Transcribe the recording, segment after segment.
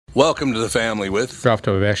Welcome to the family with Ralph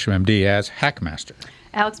W. Basham, MD, as Hackmaster.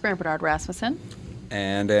 Alex Brant-Bernard Rasmussen.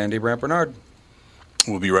 And Andy Brant-Bernard.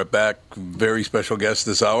 We'll be right back. Very special guest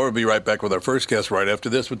this hour. We'll be right back with our first guest right after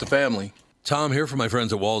this with the family. Tom here from my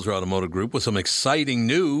friends at Walzer Automotive Group with some exciting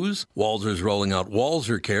news. Walzer's rolling out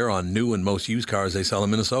Walzer Care on new and most used cars they sell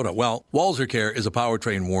in Minnesota. Well, Walzer Care is a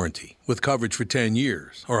powertrain warranty with coverage for 10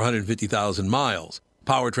 years or 150,000 miles.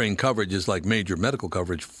 Powertrain coverage is like major medical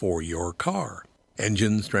coverage for your car.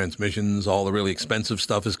 Engines, transmissions, all the really expensive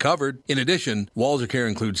stuff is covered. In addition, Walzer Care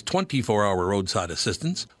includes 24-hour roadside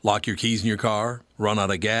assistance. Lock your keys in your car, run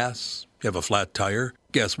out of gas, you have a flat tire.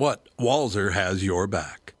 Guess what? Walzer has your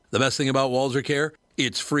back. The best thing about Walzer Care,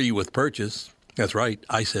 it's free with purchase. That's right,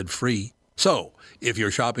 I said free. So, if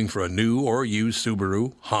you're shopping for a new or used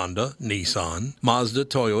Subaru, Honda, Nissan, Mazda,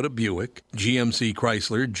 Toyota, Buick, GMC,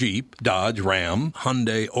 Chrysler, Jeep, Dodge, Ram,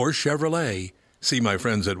 Hyundai, or Chevrolet, see my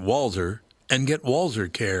friends at Walzer and get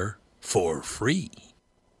Walzer Care for free.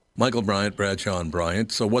 Michael Bryant, Bradshaw and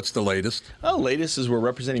Bryant. So what's the latest? Well, the latest is we're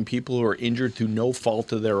representing people who are injured through no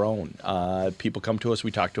fault of their own. People come to us.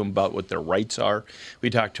 We talk to them about what their rights are. We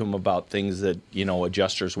talk to them about things that,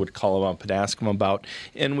 adjusters would call them up and ask them about.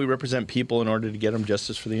 And we represent people in order to get them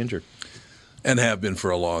justice for the injured. And have been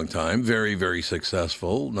for a long time. Very, very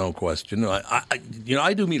successful, no question.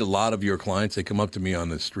 I do meet a lot of your clients. They come up to me on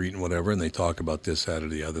the street and whatever, and they talk about this, that, or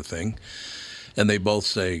the other thing. And they both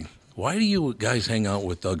say, why do you guys hang out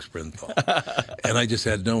with Doug Sprinthal? And I just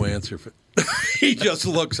had no answer for it. He just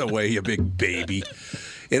looks away, you big baby.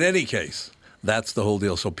 In any case, that's the whole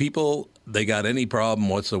deal. So people, they got any problem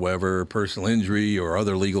whatsoever, personal injury or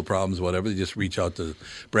other legal problems, whatever, they just reach out to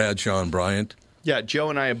Bradshaw and Bryant. Yeah, Joe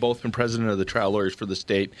and I have both been president of the trial lawyers for the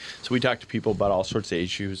state, so we talk to people about all sorts of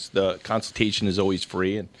issues. The consultation is always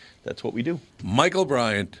free, and that's what we do. Michael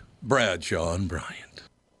Bryant, Bradshaw and Bryant.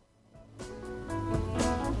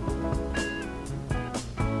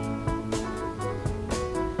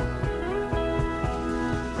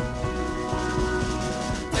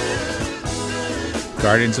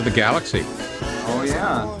 Guardians of the Galaxy. Oh,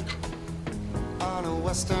 yeah.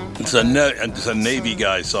 It's a Navy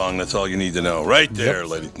guy song. That's all you need to know. Right there,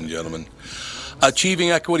 ladies and gentlemen. Achieving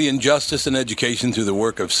equity and justice in education through the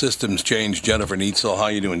work of systems change. Jennifer Neitzel. How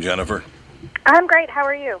you doing, Jennifer? I'm great. How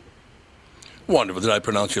are you? Wonderful. Did I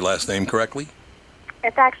pronounce your last name correctly?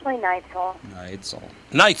 It's actually Neitzel.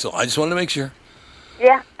 Neitzel. I just wanted to make sure.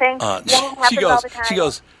 Yeah, thanks. She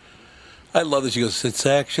goes, I love that she goes, it's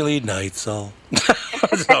actually Neitzel.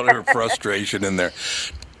 That's out her frustration in there.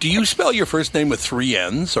 Do you spell your first name with 3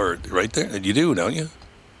 N's or right there? You do, don't you?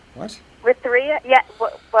 What? With 3? Yeah.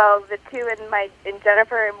 Well, the 2 in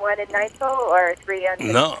Jennifer and 1 in Neitzel, or 3 N's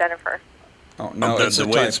in Jennifer? Oh, no, it's the a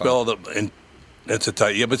way typo. It's spelled. It's a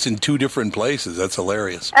type. Yeah, but it's in 2 different places. That's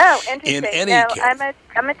hilarious. Oh, interesting. In any case,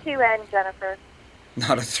 I'm a 2N Jennifer.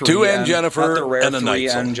 Not a 3N. 2N Jennifer not the rare and a 3N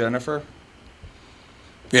Neitzel. Jennifer.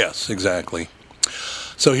 Yes, exactly.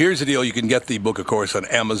 So here's the deal. You can get the book, of course, on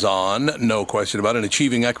Amazon. No question about it.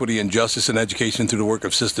 Achieving Equity and Justice in Education Through the Work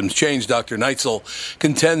of Systems Change. Dr. Neitzel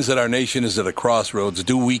contends that our nation is at a crossroads.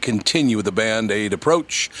 Do we continue the Band-Aid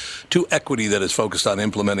approach to equity that is focused on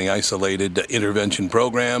implementing isolated intervention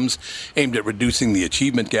programs aimed at reducing the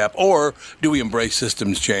achievement gap, or do we embrace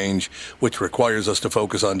systems change, which requires us to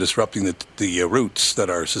focus on disrupting the roots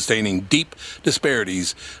that are sustaining deep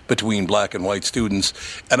disparities between black and white students?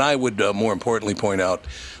 And I would more importantly point out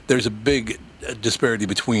there's a big disparity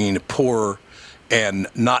between poor and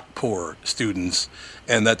not poor students,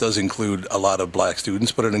 and that does include a lot of black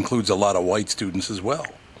students, but it includes a lot of white students as well.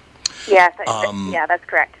 Yes, yeah, that's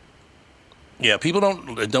correct. Yeah, people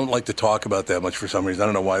don't like to talk about that much for some reason. I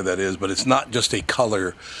don't know why that is, but it's not just a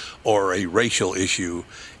color or a racial issue.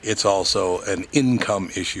 It's also an income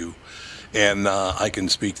issue. And I can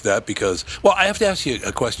speak to that because, well, I have to ask you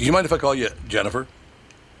a question. Do you mind if I call you Jennifer?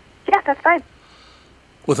 Yeah, that's fine.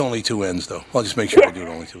 With only 2 N's, though. I'll just make sure I do it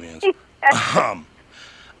only 2 N's.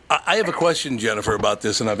 I have a question, Jennifer, about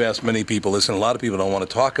this, and I've asked many people this, and a lot of people don't want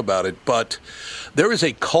to talk about it, but there is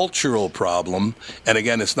a cultural problem, and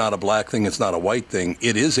again, it's not a black thing, it's not a white thing,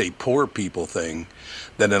 it is a poor people thing,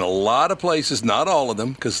 that in a lot of places, not all of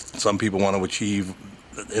them, because some people want to achieve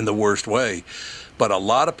in the worst way, but a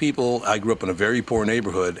lot of people, I grew up in a very poor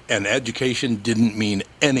neighborhood, and education didn't mean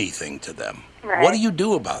anything to them. Right. What do you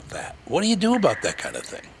do about that? What do you do about that kind of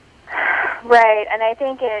thing? Right, and I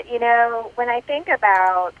think when I think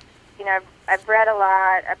about, I've read a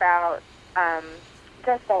lot about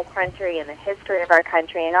just our country and the history of our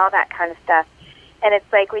country and all that kind of stuff, and it's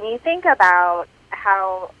like when you think about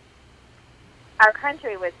how our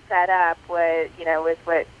country was set up was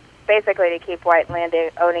what basically to keep white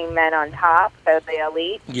land-owning men on top, so the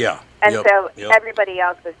elite. Yeah. And so everybody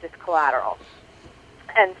else was just collateral.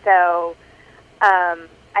 And so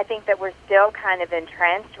I think that we're still kind of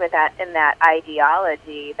entrenched with that in that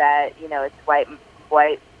ideology that, it's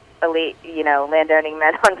white elite, land-owning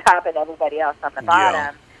men on top and everybody else on the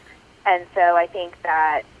bottom. And so I think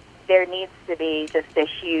that there needs to be just a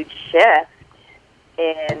huge shift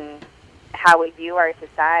in how we view our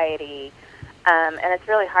society, and it's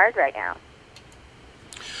really hard right now.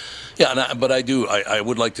 Yeah, but I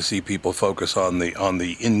would like to see people focus on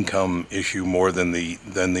the income issue more than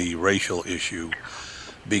the racial issue,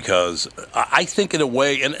 because I think in a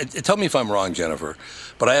way, and tell me if I'm wrong, Jennifer,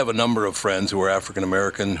 but I have a number of friends who are African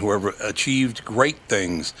American who have achieved great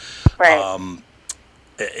things. Right.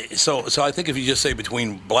 So I think if you just say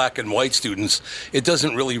between black and white students, it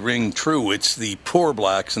doesn't really ring true. It's the poor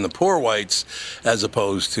blacks and the poor whites, as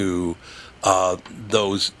opposed to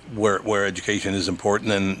those where education is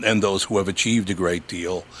important and those who have achieved a great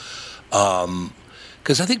deal.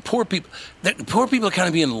 Because I think poor people are kind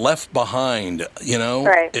of being left behind,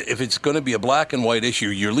 Right. If it's going to be a black and white issue,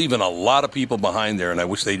 you're leaving a lot of people behind there, and I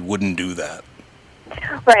wish they wouldn't do that.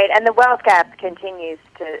 Right, and the wealth gap continues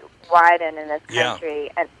to widen in this country,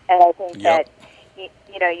 and I think that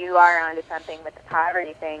you are onto something with the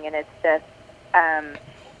poverty thing, and it's just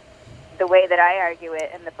the way that I argue it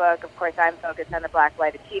in the book. Of course, I'm focused on the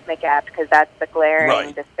black-white achievement gap because that's the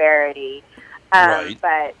glaring disparity.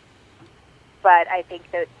 But I think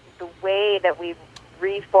that the way that we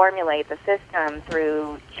reformulate the system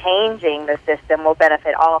through changing the system will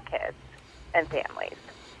benefit all kids and families.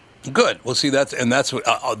 Good. Well, see, that's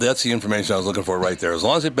the information I was looking for right there. As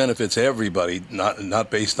long as it benefits everybody,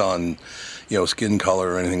 not based on, skin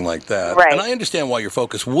color or anything like that. Right. And I understand why your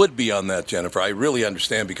focus would be on that, Jennifer. I really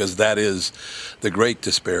understand, because that is the great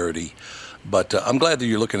disparity. But I'm glad that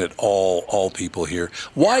you're looking at all people here.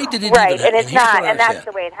 Why did it right? Even and it's not, and that's understand.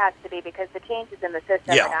 the way it has to be, because the changes in the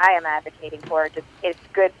system that I am advocating for, it's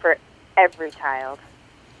good for every child.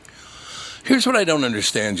 Here's what I don't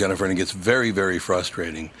understand, Jennifer, and it gets very, very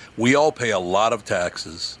frustrating. We all pay a lot of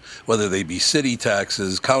taxes, whether they be city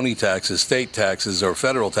taxes, county taxes, state taxes, or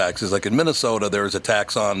federal taxes. Like in Minnesota, there is a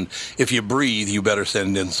tax on if you breathe, you better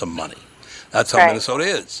send in some money. That's how Minnesota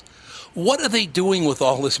is. What are they doing with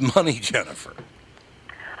all this money, Jennifer?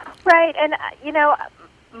 Right, and,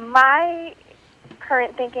 my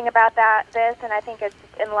current thinking about this, and I think it's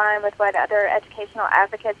in line with what other educational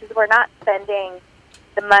advocates, is we're not spending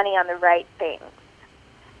the money on the right things.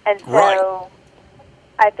 And so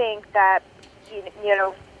I think that,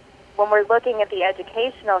 when we're looking at the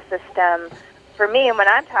educational system, for me, and when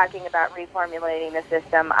I'm talking about reformulating the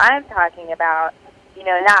system, I'm talking about,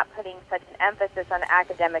 not putting such an emphasis on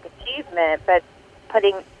academic achievement, but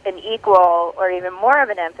putting an equal or even more of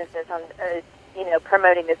an emphasis on,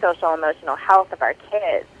 promoting the social and emotional health of our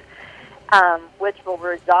kids, which will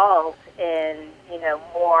result in,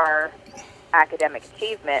 more academic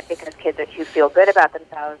achievement, because kids who feel good about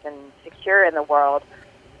themselves and secure in the world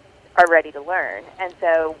are ready to learn. And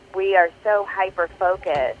so we are so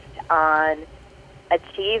hyper-focused on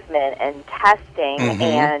achievement and testing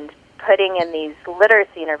and putting in these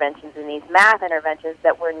literacy interventions and these math interventions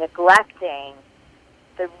that we're neglecting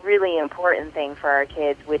the really important thing for our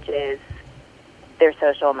kids, which is their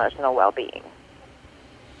social emotional well-being.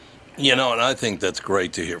 And I think that's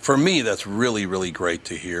great to hear. For me, that's really, really great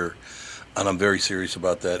to hear. And I'm very serious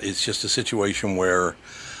about that. It's just a situation where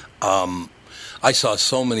I saw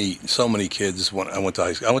so many kids when I went to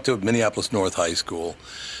high school. I went to Minneapolis North High School,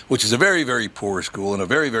 which is a very, very poor school in a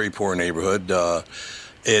very, very poor neighborhood.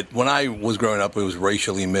 When I was growing up, it was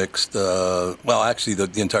racially mixed. Actually, the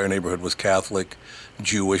entire neighborhood was Catholic,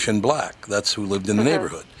 Jewish, and black. That's who lived in the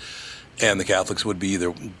neighborhood. And the Catholics would be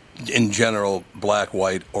either, in general, black,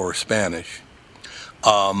 white, or Spanish.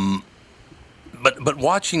 But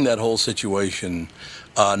watching that whole situation,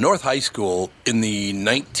 North High School in the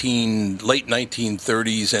late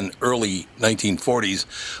 1930s and early 1940s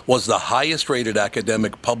was the highest-rated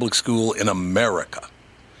academic public school in America.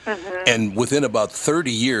 And within about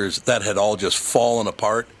 30 years, that had all just fallen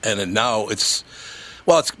apart, and now it's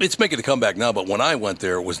making a comeback now. But when I went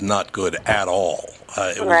there, it was not good at all.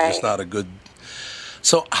 It was just not a good.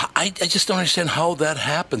 So I just don't understand how that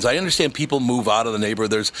happens. I understand people move out of the neighborhood.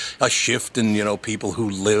 There's a shift in, people who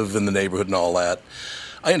live in the neighborhood and all that.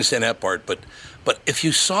 I understand that part, but if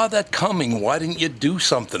you saw that coming, why didn't you do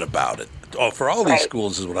something about it? Oh, for all these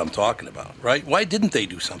schools is what I'm talking about, right? Why didn't they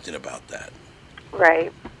do something about that?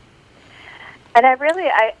 Right. And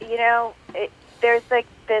there's like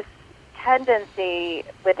this tendency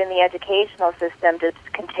within the educational system to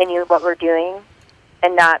just continue what we're doing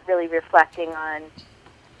and not really reflecting on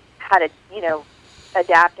how to,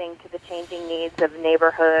 adapting to the changing needs of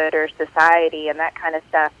neighborhood or society and that kind of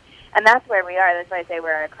stuff. And that's where we are. That's why I say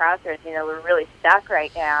we're at a crossroads. We're really stuck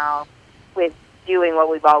right now with doing what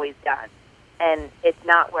we've always done. And it's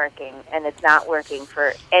not working, and it's not working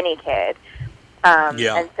for any kid.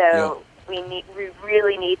 And so we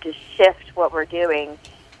really need to shift what we're doing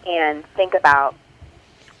and think about,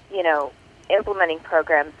 implementing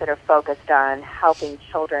programs that are focused on helping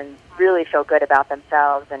children really feel good about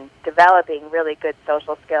themselves and developing really good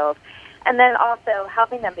social skills, and then also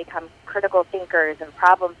helping them become critical thinkers and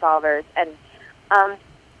problem solvers and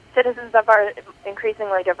citizens of our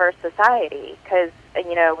increasingly diverse society. Because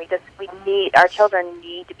our children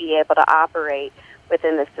need to be able to operate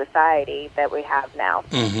within the society that we have now.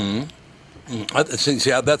 Mm-hmm.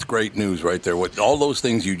 See, that's great news right there. All those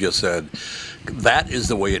things you just said, that is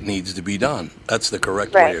the way it needs to be done. That's the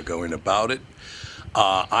correct way of going about it.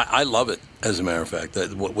 I love it, as a matter of fact.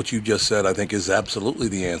 What you just said, I think, is absolutely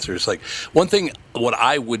the answer. It's like one thing, what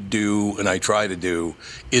I would do, and I try to do,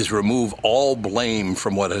 is remove all blame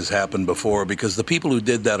from what has happened before, because the people who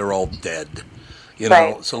did that are all dead.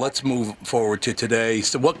 So let's move forward to today.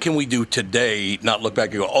 So what can we do today, not look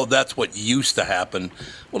back and go, oh, that's what used to happen?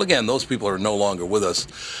 Well, again, those people are no longer with us.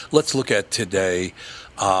 Let's look at today.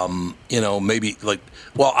 Maybe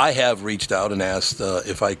I have reached out and asked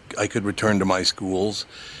if I could return to my schools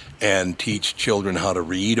and teach children how to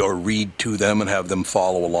read, or read to them and have them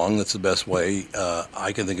follow along. That's the best way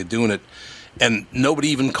I can think of doing it. And nobody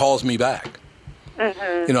even calls me back.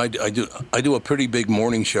 Mm-hmm. I do a pretty big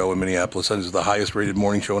morning show in Minneapolis. It was the highest rated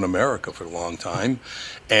morning show in America for a long time,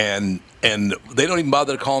 and they don't even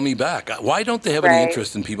bother to call me back. Why don't they have any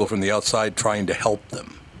interest in people from the outside trying to help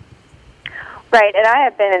them? Right, and I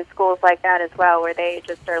have been in schools like that as well, where they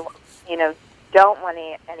just are, don't want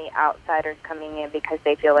any outsiders coming in because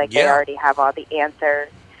they feel like they already have all the answers.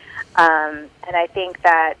 And I think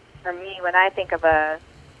that for me, when I think of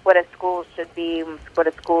what a school should be, what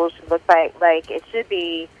a school should look like it should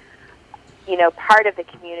be, part of the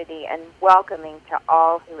community and welcoming to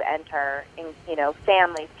all who enter,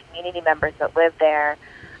 families, community members that live there,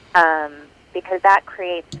 because that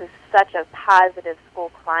creates such a positive school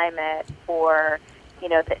climate for,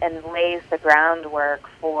 and lays the groundwork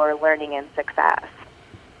for learning and success.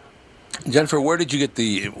 Jennifer, where did you get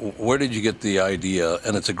the idea?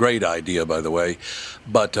 And it's a great idea, by the way,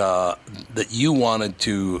 but that you wanted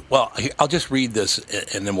to. Well, I'll just read this,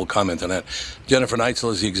 and then we'll comment on that. Jennifer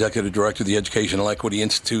Neitzel is the executive director of the Educational Equity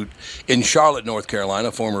Institute in Charlotte, North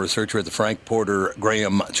Carolina. Former researcher at the Frank Porter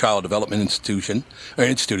Graham Child Development Institute, at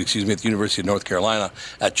the University of North Carolina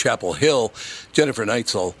at Chapel Hill. Jennifer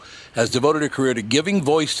Neitzel has devoted her career to giving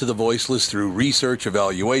voice to the voiceless through research,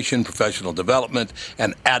 evaluation, professional development,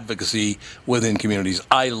 and advocacy within communities.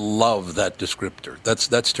 I love that descriptor.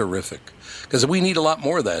 That's terrific, because we need a lot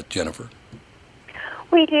more of that, Jennifer.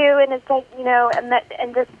 We do, and it's like,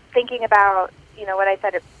 and just thinking about, what I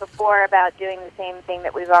said before about doing the same thing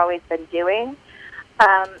that we've always been doing,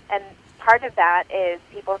 and part of that is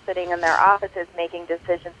people sitting in their offices making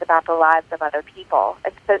decisions about the lives of other people,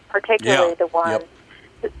 particularly the ones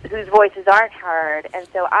whose voices aren't heard. And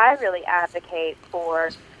so I really advocate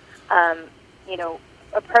for,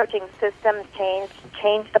 approaching systems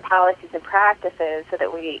change the policies and practices so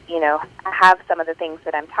that we, have some of the things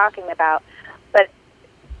that I'm talking about, but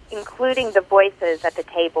including the voices at the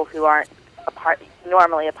table who aren't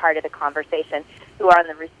normally a part of the conversation, who are on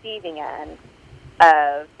the receiving end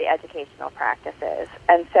of the educational practices.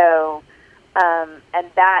 And so,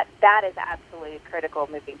 and that is absolutely critical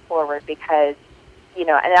moving forward, because and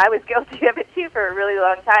I was guilty of it too for a really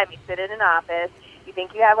long time. You sit in an office, you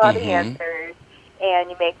think you have all the answers, and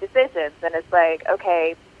you make decisions. And it's like,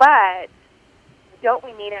 okay, but don't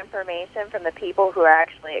we need information from the people who are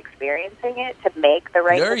actually experiencing it to make the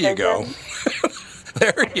right decision?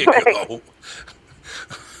 There you go.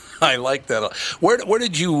 I like that. Where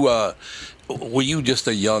did you... were you just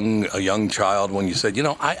a young child when you said,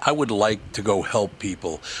 I would like to go help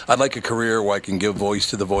people? I'd like a career where I can give voice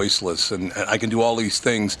to the voiceless, and I can do all these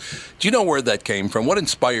things. Do you know where that came from? What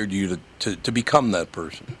inspired you to become that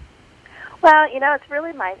person? Well, it's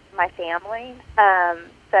really my family.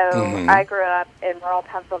 I grew up in rural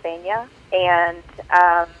Pennsylvania, and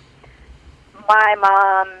my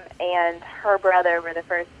mom and her brother were the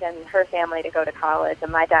first in her family to go to college,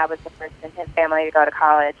 and my dad was the first in his family to go to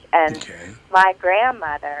college. And my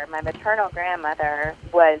grandmother, my maternal grandmother,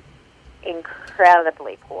 was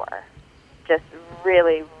incredibly poor, just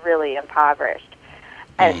really, really impoverished.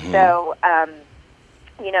 And so,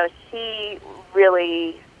 she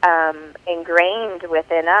really ingrained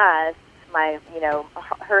within us, my,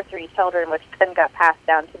 her 3 children, which then got passed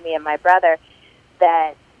down to me and my brother,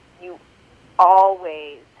 that you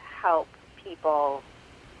always help people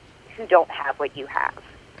who don't have what you have.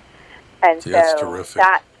 And See, so that's terrific.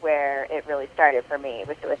 That's where it really started for me,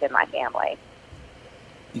 was within my family.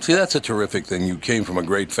 See, that's a terrific thing. You came from a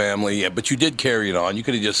great family, but you did carry it on. You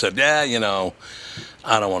could have just said, I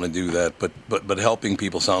don't want to do that. But helping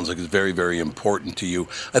people sounds like it's very, very important to you.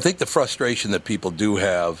 I think the frustration that people do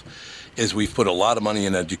have is we've put a lot of money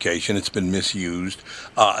in education. It's been misused.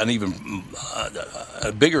 And even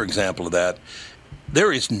a bigger example of that,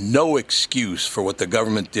 there is no excuse for what the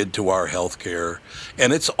government did to our health care.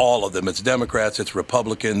 And it's all of them. It's Democrats, it's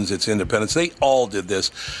Republicans, it's independents. They all did this.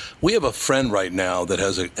 We have a friend right now that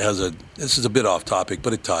has a this is a bit off topic,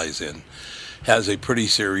 but it ties in, has a pretty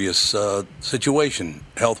serious situation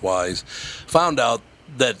health-wise. Found out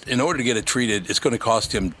that in order to get it treated, it's going to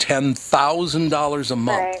cost him $10,000 a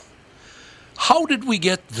month. Right. How did we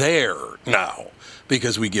get there now?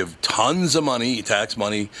 Because we give tons of money, tax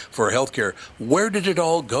money, for health care. Where did it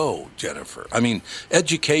all go, Jennifer? I mean,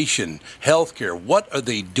 education, health care, what are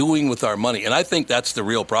they doing with our money? And I think that's the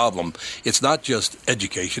real problem. It's not just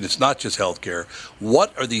education. It's not just health care.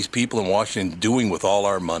 What are these people in Washington doing with all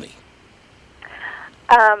our money?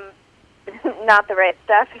 Not the right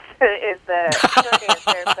stuff is the short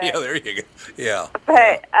answer. But, Yeah, there you go. Yeah.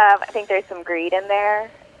 But I think there's some greed in there.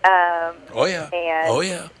 Oh, yeah.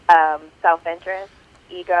 And self-interest,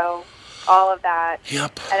 ego, all of that.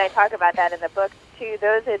 Yep. And I talk about that in the book, too.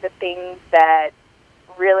 Those are the things that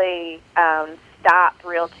really stop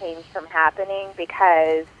real change from happening,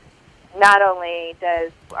 because not only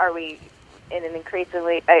are we in an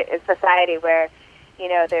increasingly a society where,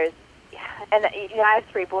 there's, and I have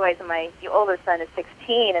 3 boys, and my oldest son is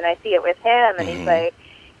 16, and I see it with him, and he's like,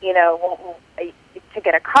 to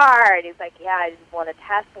get a car, and he's like, yeah, I just want a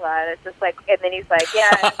Tesla, and it's just like, and then he's like, yeah,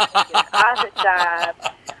 I just want to get an office job.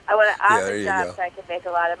 I want an office job so I can make a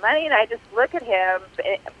lot of money, and I just look at him.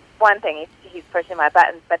 One thing, he's pushing my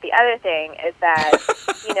buttons, but the other thing is that,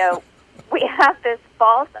 we have this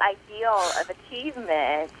false ideal of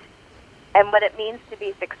achievement and what it means to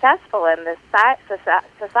be successful in this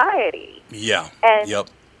society. Yeah. And yep.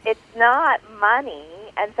 It's not money,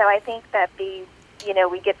 and so I think that we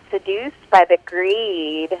get seduced by the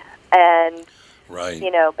greed, and right.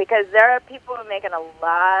 Because there are people who are making a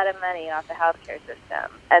lot of money off the healthcare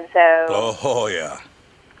system, and so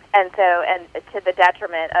and to the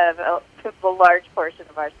detriment of a large portion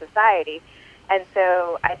of our society, and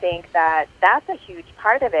so I think that that's a huge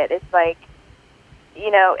part of it. It's like,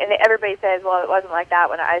 and everybody says, well, it wasn't like that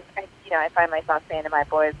when I find myself saying to my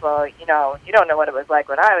boys, well, you don't know what it was like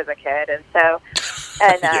when I was a kid, and so,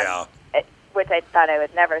 and yeah. Which I thought I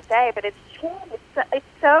would never say, but it's true. It's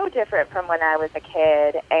so different from when I was a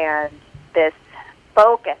kid, and this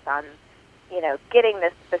focus on, getting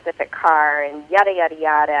this specific car and yada yada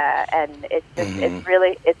yada, and it's just it's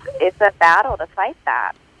really it's a battle to fight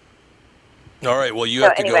that. All right. Well, you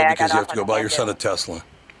have to go because you have to go buy your son a Tesla.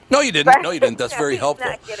 No, you didn't. Right? No, you didn't. That's very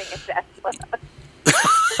helpful. He's not getting a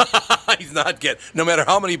Tesla. He's not getting. No matter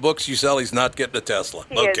how many books you sell, he's not getting a Tesla.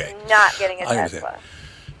 He is not getting a Tesla.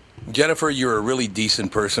 Jennifer, you're a really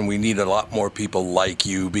decent person. We need a lot more people like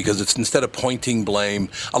you, because it's instead of pointing blame.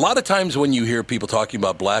 A lot of times when you hear people talking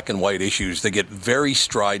about black and white issues, they get very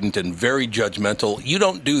strident and very judgmental. You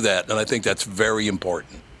don't do that, and I think that's very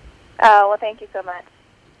important. Oh, well, thank you so much.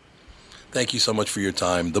 Thank you so much for your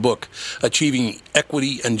time. The book, Achieving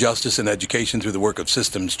Equity and Justice in Education Through the Work of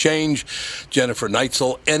Systems Change. Jennifer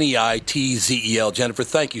Neitzel, Neitzel. Jennifer,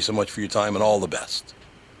 thank you so much for your time, and all the best.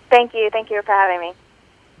 Thank you. Thank you for having me.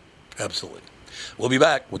 Absolutely. We'll be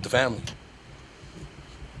back with the family.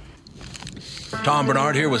 Tom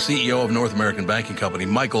Bernard here with CEO of North American Banking Company,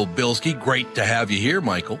 Michael Bilski. Great to have you here,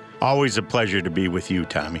 Michael. Always a pleasure to be with you,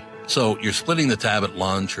 Tommy. So you're splitting the tab at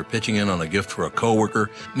lunch or pitching in on a gift for a coworker.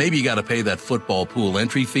 Maybe you got to pay that football pool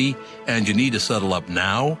entry fee, and you need to settle up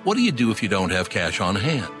now. What do you do if you don't have cash on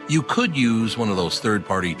hand? You could use one of those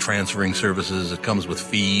third-party transferring services that comes with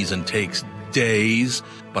fees and takes days.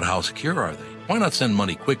 But how secure are they? Why not send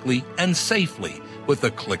money quickly and safely with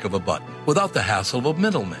the click of a button without the hassle of a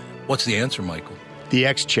middleman? What's the answer, Michael? The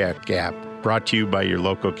XCheck app, brought to you by your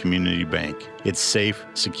local community bank. It's safe,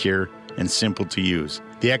 secure, and simple to use.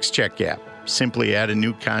 The XCheck app. Simply add a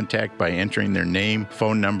new contact by entering their name,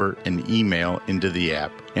 phone number, and email into the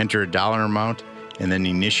app. Enter a dollar amount and then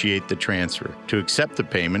initiate the transfer. To accept the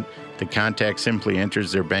payment, the contact simply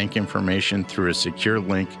enters their bank information through a secure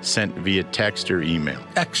link sent via text or email.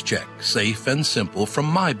 XCheck, safe and simple from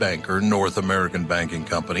my banker, North American Banking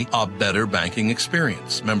Company. A better banking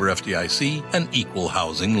experience. Member FDIC, an equal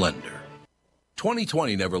housing lender.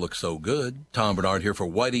 2020 never looked so good. Tom Bernard here for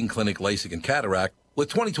Whiting Clinic LASIK and Cataract. With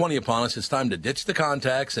 2020 upon us, it's time to ditch the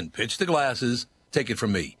contacts and pitch the glasses. Take it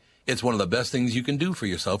from me. It's one of the best things you can do for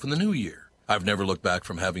yourself in the new year. I've never looked back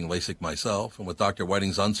from having LASIK myself, and with Dr.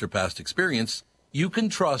 Whiting's unsurpassed experience, you can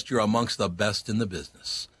trust you're amongst the best in the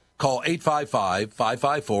business. Call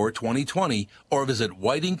 855-554-2020 or visit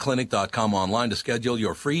whitingclinic.com online to schedule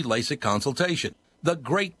your free LASIK consultation. The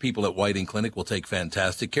great people at Whiting Clinic will take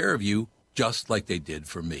fantastic care of you, just like they did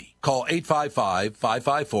for me. Call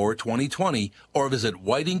 855-554-2020 or visit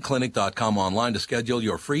whitingclinic.com online to schedule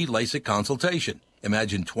your free LASIK consultation.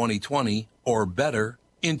 Imagine 2020 or better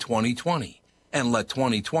in 2020. And let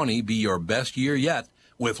 2020 be your best year yet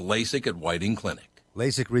with LASIK at Whiting Clinic.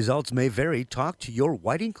 LASIK results may vary. Talk to your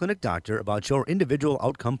Whiting Clinic doctor about your individual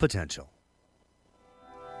outcome potential.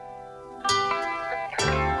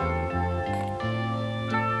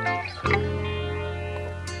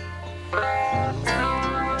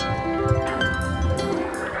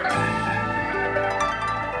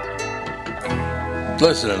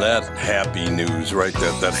 Listen to that happy news right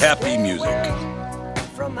there, that happy music.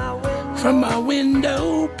 From my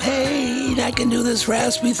window pane, I can do this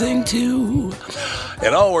raspy thing too.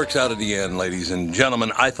 It all works out at the end, ladies and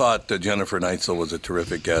gentlemen. I thought Jennifer Neitzel was a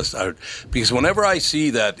terrific guest. Because whenever I see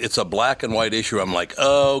that it's a black and white issue, I'm like,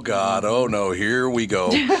 oh, God, oh, no, here we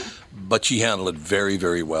go. But she handled it very,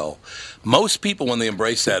 very well. Most people, when they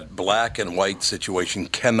embrace that black and white situation,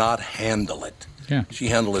 cannot handle it. Yeah. She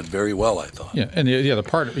handled it very well, I thought. Yeah, and the other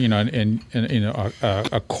part,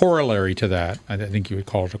 a corollary to that, I think you would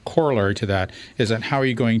call it a corollary to that, is that how are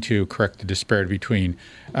you going to correct the disparity between,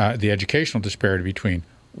 the educational disparity between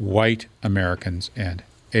white Americans and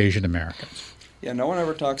Asian Americans? Yeah, no one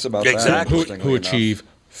ever talks about Exactly. that. Who achieve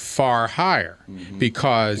far higher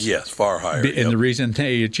because... Yes, far higher. And the reason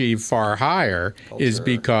they achieve far higher is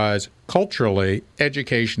because culturally,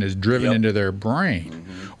 education is driven into their brain.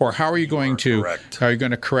 Or how are you going to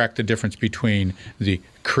correct the difference between the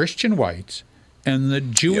Christian whites and the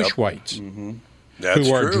Jewish whites That's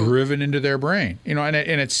who are true. driven into their brain? You know, and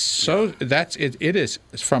it's so it is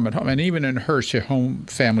from at home, and even in her home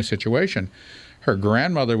family situation, her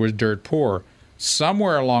grandmother was dirt poor.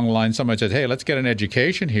 Somewhere along the line, someone said, "Hey, let's get an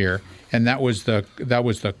education here," and that was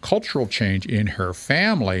the cultural change in her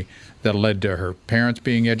family that led to her parents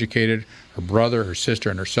being educated, her brother, her sister,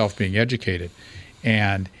 and herself being educated.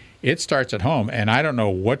 And it starts at home. And I don't know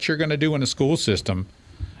what you're going to do in the school system,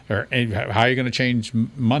 or how you're going to change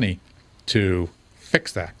money to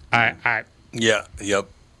fix that. Yeah,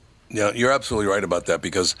 you're absolutely right about that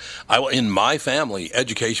because in my family,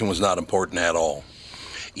 education was not important at all.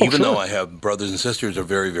 Even though I have brothers and sisters who are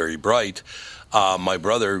very, very bright, my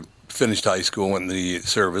brother finished high school, went in the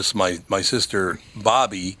service. My sister,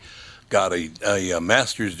 Bobby, got a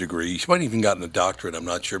master's degree. She might have even gotten a doctorate, I'm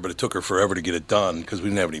not sure, but it took her forever to get it done because we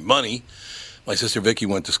didn't have any money. My sister Vicky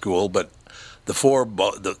went to school, but the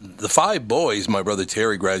five boys, my brother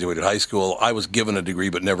Terry graduated high school. I was given a degree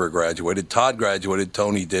but never graduated. Todd graduated,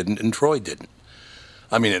 Tony didn't, and Troy didn't.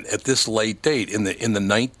 I mean, at this late date, in the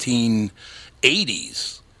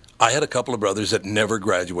 1980s, I had a couple of brothers that never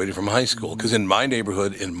graduated from high school because in my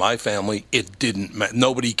neighborhood, in my family, it didn't matter.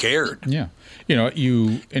 Nobody cared. Yeah.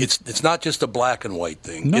 It's not just a black and white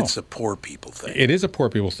thing. No. It's a poor people thing. It is a poor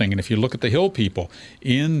people thing. And if you look at the Hill people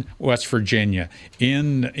in West Virginia,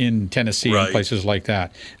 in Tennessee, and places like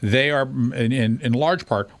that, they are in large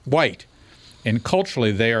part white. And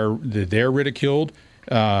culturally, they're ridiculed.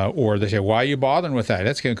 Or they say, "Why are you bothering with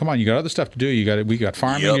that? Come on, you got other stuff to do. We got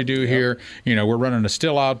farming to do here. You know, we're running a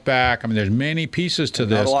still out back. I mean, there's many pieces to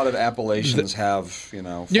this." Not a lot of Appalachians have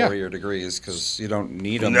 4-year degrees because you don't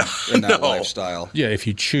need them in that lifestyle. Yeah, if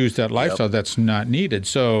you choose that lifestyle, that's not needed.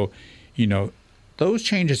 So, those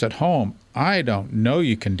changes at home, I don't know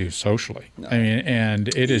you can do socially. No. I mean, and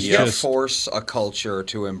it is just force a culture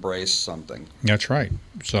to embrace something. That's right.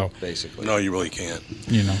 So basically, no, you really can't.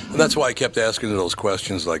 And that's why I kept asking those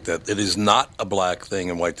questions like that. It is not a black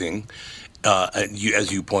thing and white thing.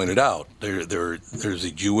 As you pointed out, there's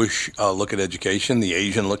a Jewish look at education, the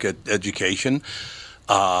Asian look at education.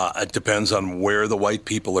 It depends on where the white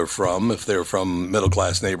people are from. If they're from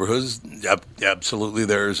middle-class neighborhoods, absolutely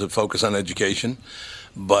there's a focus on education.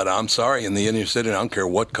 But I'm sorry, in the inner city, I don't care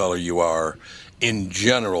what color you are, in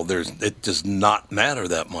general, it does not matter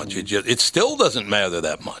that much. It still doesn't matter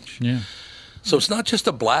that much. Yeah. So it's not just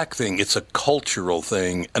a black thing. It's a cultural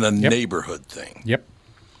thing and a neighborhood thing. Yep.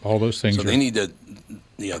 All those things. So they need to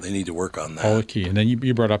work on that. All the key. And then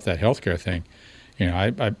you brought up that healthcare thing.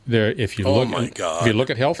 If you look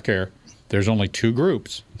at healthcare, there's only two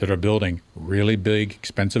groups that are building really big,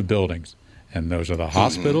 expensive buildings, and those are the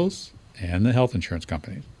hospitals and the health insurance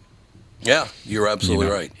companies. Yeah, you're absolutely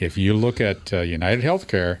right. If you look at United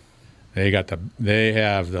Healthcare, they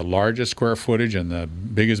have the largest square footage and the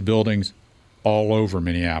biggest buildings all over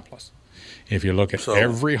Minneapolis. If you look at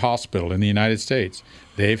every hospital in the United States,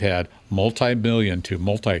 they've had multi-million to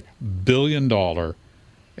multi-billion-dollar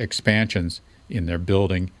expansions in their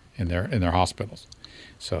building, in their hospitals.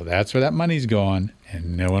 So that's where that money's going,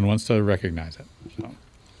 and no one wants to recognize it. So.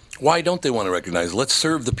 Why don't they want to recognize it? Let's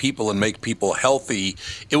serve the people and make people healthy.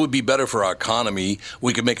 It would be better for our economy.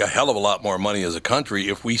 We could make a hell of a lot more money as a country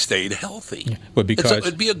if we stayed healthy. Yeah, but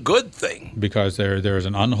it'd be a good thing. Because there's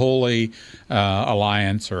an unholy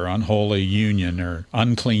alliance or unholy union or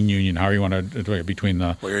unclean union, however you want to do it, between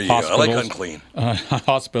the hospitals, I like unclean.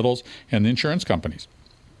 Hospitals and the insurance companies.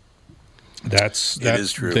 It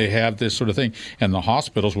is true. They have this sort of thing, and the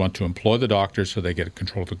hospitals want to employ the doctors so they get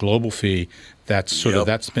control of the global fee. That's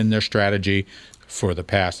been their strategy for the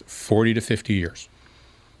past 40 to 50 years.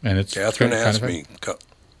 And it's Catherine asked me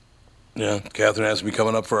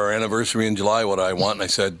coming up for our anniversary in July what I want, and I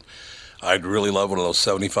said I'd really love one of those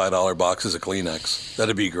 $75 boxes of Kleenex.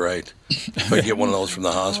 That'd be great if I get one of those from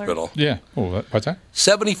the hospital. Yeah. Oh, what's that?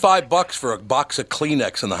 $75 for a box of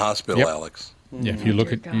Kleenex in the hospital, Alex. Yeah, if you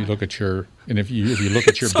look at your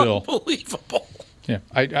bill, unbelievable. Yeah,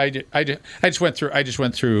 I just went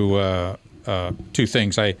through two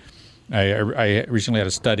things. I recently had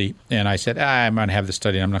a study, and I said I'm going to have the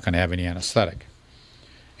study. I'm not going to have any anesthetic.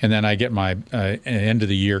 And then I get my end of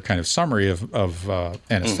the year kind of summary of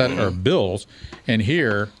anesthetic or bills, and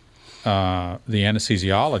here the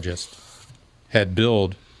anesthesiologist had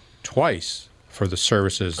billed twice for the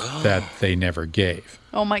services that they never gave.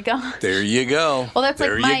 Oh, my God. There you go. Well, that's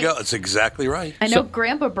there you go. That's exactly right. I know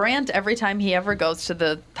Grandpa Brandt, every time he ever goes to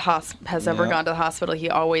the ever gone to the hospital, he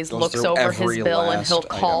always looks over his bill and he'll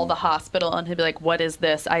call the hospital and he'll be like, what is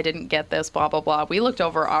this? I didn't get this, blah, blah, blah. We looked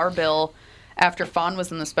over our bill after Fawn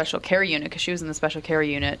was in the special care unit, because she was in the special care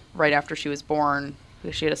unit right after she was born,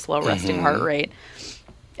 because she had a slow resting heart rate.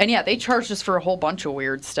 And yeah, they charged us for a whole bunch of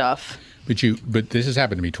weird stuff. But this has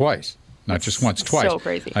happened to me twice. Not just once, twice. So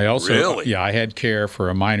crazy. I also, really? I had care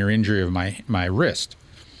for a minor injury of my wrist.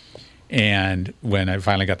 And when I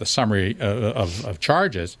finally got the summary of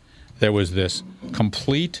charges, there was this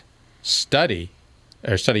complete study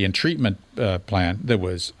and treatment plan that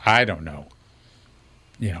was, I don't know,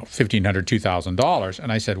 $1,500, $2,000.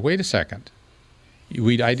 And I said, wait a second.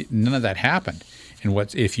 None of that happened. And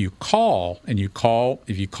if you call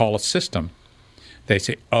a system, they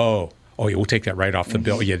say, oh, yeah, we'll take that right off the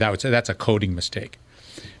bill. Yeah, that's a coding mistake,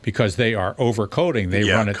 because they are over-coding. They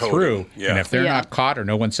run it through, and if they're not caught or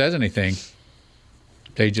no one says anything,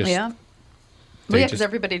 they just because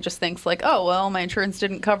everybody just thinks like, oh well, my insurance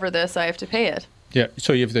didn't cover this, I have to pay it. Yeah,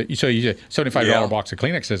 so you get $75 box of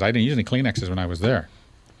Kleenexes. I didn't use any Kleenexes when I was there.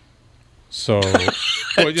 So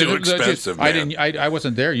too expensive. Man. I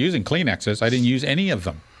wasn't there using Kleenexes. I didn't use any of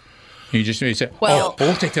them. You said, we'll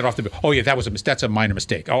take that off the bill. Oh yeah, that's a minor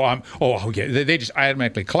mistake. Yeah. They just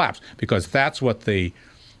automatically collapse, because that's what the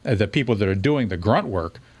people that are doing the grunt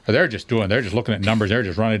work they're just looking at numbers. They're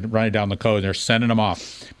just running down the code. And they're sending them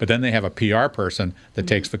off. But then they have a PR person that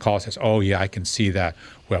takes the call and says, oh yeah, I can see that.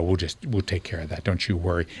 Well, we'll take care of that. Don't you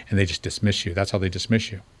worry. And they just dismiss you. That's how they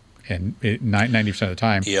dismiss you. And 90% of the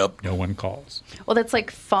time, no one calls. Well, that's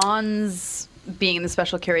like Fawn's being in the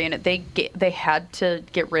special care unit. They had to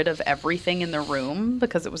get rid of everything in the room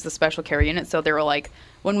because it was the special care unit. So they were like,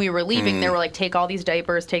 when we were leaving, they were like, take all these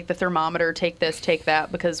diapers, take the thermometer, take this, take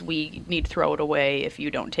that, because we need to throw it away if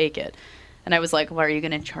you don't take it. And I was like, well, are you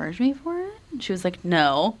going to charge me for it? And she was like,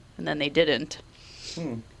 no. And then they didn't.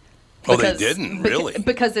 Oh, they didn't? Really?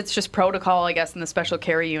 Because it's just protocol, I guess, in the special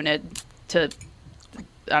care unit to,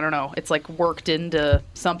 I don't know, it's like worked into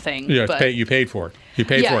something. Yeah, you paid for it. You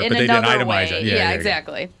paid for it, but they didn't itemize it. Yeah,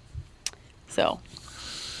 exactly. So,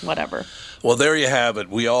 whatever. Well, there you have it.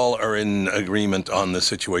 We all are in agreement on this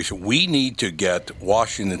situation. We need to get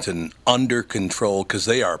Washington under control, because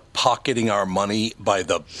they are pocketing our money by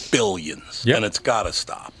the billions, and it's got to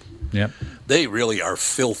stop. Yep. They really are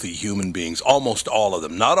filthy human beings, almost all of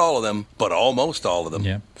them. Not all of them, but almost all of them.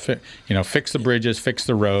 Yeah. Fix the bridges, fix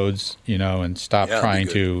the roads, and stop trying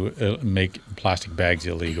to make plastic bags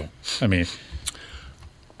illegal. I mean...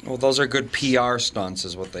 Well, those are good PR stunts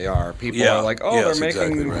is what they are. People are like, they're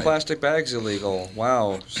making plastic bags illegal.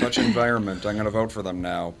 Wow, such environment. I'm going to vote for them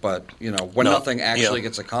now. But, when nothing actually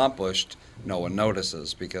gets accomplished, no one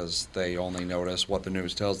notices, because they only notice what the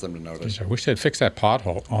news tells them to notice. I wish they'd fix that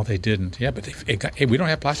pothole. Oh, they didn't. Yeah, but we don't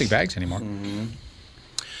have plastic bags anymore. Mm-hmm.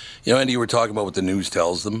 Andy, you were talking about what the news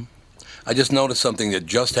tells them. I just noticed something that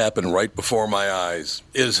just happened right before my eyes.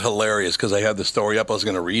 It is hilarious because I had the story up. I was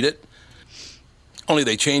going to read it. Only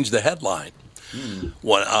they changed the headline.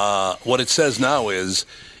 What it says now is,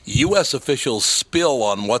 U.S. officials spill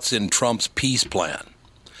on what's in Trump's peace plan.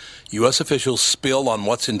 U.S. officials spill on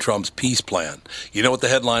what's in Trump's peace plan. You know what the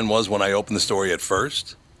headline was when I opened the story at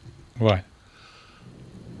first? What?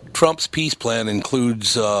 Trump's peace plan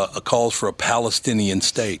includes calls for a Palestinian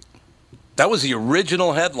state. That was the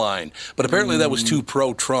original headline, but apparently that was too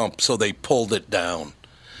pro-Trump, so they pulled it down.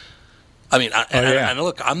 I mean,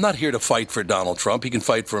 look, I'm not here to fight for Donald Trump. He can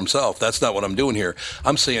fight for himself. That's not what I'm doing here.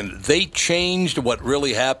 I'm saying they changed what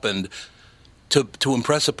really happened to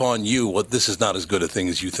impress upon you what this is not as good a thing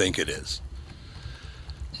as you think it is.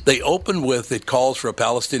 They opened with, it calls for a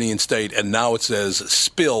Palestinian state, and now it says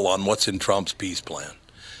spill on what's in Trump's peace plan.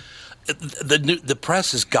 The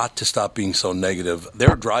press has got to stop being so negative.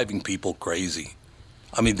 They're driving people crazy.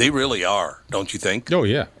 I mean, they really are, don't you think? Oh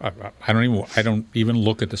yeah, I don't even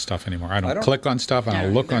look at the stuff anymore. I don't click on stuff. I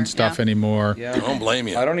don't look on stuff anymore. Yeah. I don't blame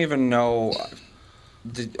you. I don't even know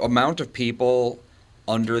the amount of people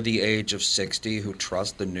under the age of 60 who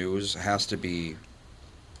trust the news has to be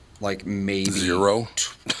like maybe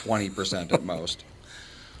 20% at most.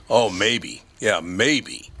 Oh, maybe. Yeah,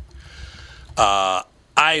 maybe.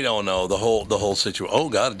 I don't know the whole situation. Oh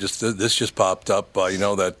God, this just popped up. You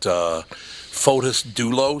know that Fotis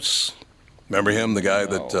Dulos. Remember him, the guy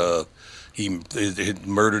that he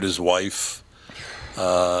murdered his wife.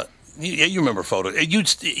 Yeah, you remember Fotis.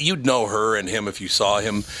 You'd know her and him if you saw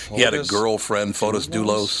him. He had a girlfriend, Fotis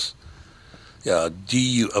Dulos. Yeah,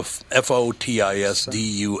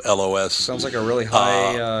 FOTISDULOS. Sounds like a really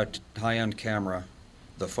high-end camera.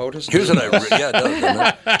 The Fotis. Here's what it does.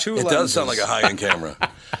 Doesn't it? Two it lenses. Does sound like a high-end camera.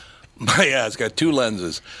 But yeah, it's got two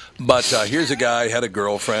lenses. But here's a guy, had a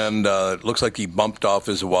girlfriend. Looks like he bumped off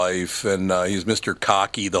his wife, and he's Mr.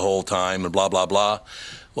 Cocky the whole time, and blah, blah, blah.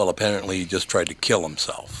 Well, apparently he just tried to kill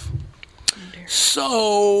himself.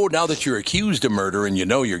 So now that you're accused of murder and you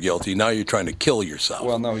know you're guilty, now you're trying to kill yourself.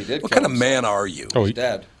 Well, no, he did. What kind of man are you? Oh, he's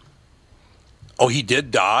dead. Oh, he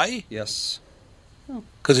did die? Yes.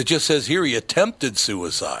 Because it just says here he attempted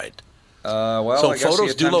suicide. Well, so I guess Fotis he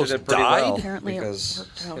attempted Dulos it pretty died? well Apparently because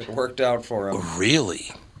it worked out for him. Really?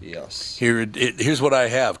 Yes. Here's what I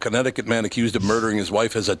have. Connecticut man accused of murdering his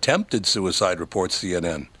wife has attempted suicide, reports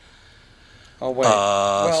CNN. Oh, wait.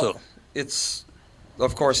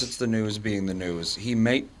 Of course, it's the news being the news. He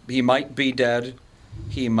might be dead.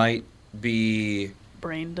 He might be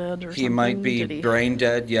brain dead or something. He might be brain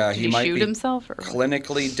dead. Yeah, he might shoot be himself or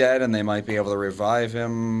clinically dead, and they might be able to revive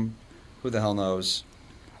him. Who the hell knows?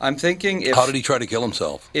 I'm thinking if... How did he try to kill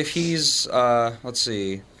himself? If he's... let's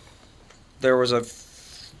see. There was a...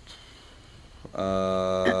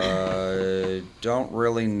 don't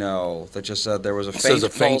really know. That just said there was a faint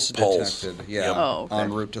pulse detected. Yeah, yep. Oh, okay.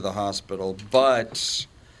 En route to the hospital. But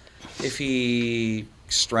if he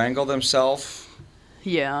strangled himself...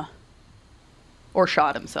 Yeah. Or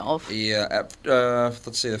shot himself. Yeah.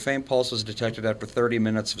 Let's see. The faint pulse was detected after 30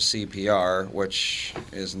 minutes of CPR, which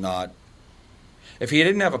is not... If he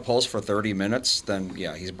didn't have a pulse for 30 minutes, then,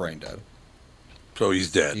 yeah, he's brain dead. So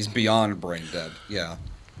he's dead. He's beyond brain dead, yeah.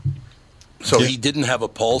 So he didn't have a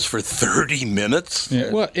pulse for 30 minutes?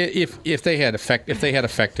 Yeah. Well, if they had effective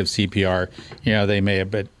CPR, you know, they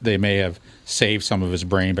may have saved some of his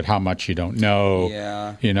brain, but how much you don't know.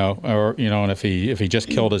 Yeah. You know, or you know, and if he just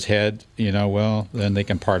killed his head, you know, well, then they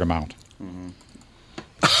can part him out. Mm-hmm.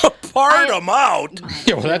 Part him out.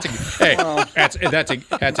 Yeah, well, that's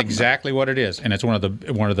exactly what it is, and it's one of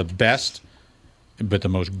the best, but the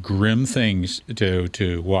most grim things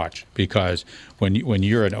to watch, because when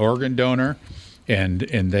you're an organ donor, and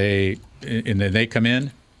they come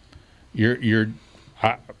in, there's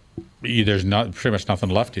pretty much nothing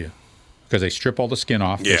left to you, because they strip all the skin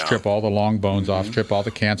off, they strip all the long bones off, strip all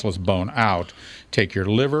the cancellous bone out, take your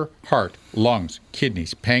liver, heart, lungs,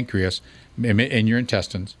 kidneys, pancreas, and your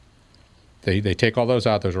intestines. They take all those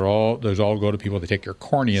out. Those all go to people. They take your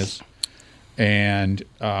corneas, and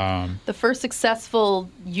the first successful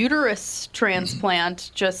uterus transplant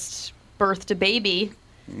just birthed a baby.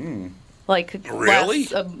 Like really?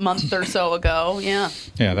 A month or so ago, yeah.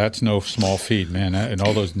 Yeah, that's no small feat, man. And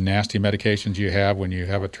all those nasty medications you have when you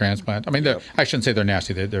have a transplant. I mean, I shouldn't say they're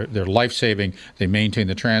nasty. They're life-saving. They maintain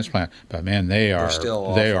the transplant, but man, they are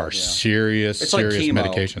serious, it's serious like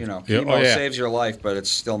chemo, medications. You know, chemo saves your life, but it's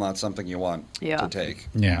still not something you want to take.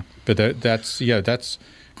 Yeah, but that's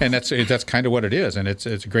kind of what it is, and it's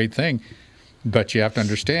a great thing. But you have to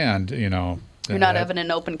understand, you know, You're not having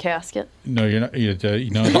an open casket? No, you're not. You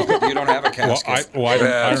don't have a casket.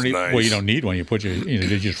 I don't need, nice. Well, you don't need one. You put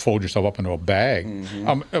you just fold yourself up into a bag.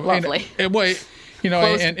 Mm-hmm. Lovely.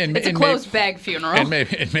 It's a closed bag funeral. And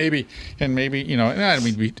maybe, I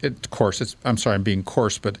mean, of course, I'm sorry, I'm being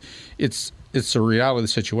coarse, but it's the reality of the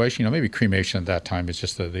situation. Maybe cremation at that time is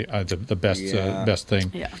just the best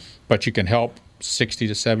thing. Yeah. But you can help 60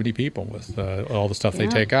 to 70 people with all the stuff they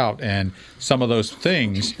take out, and some of those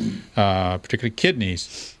things, particularly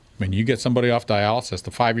kidneys. When you get somebody off dialysis,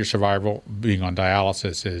 the 5-year survival being on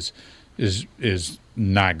dialysis is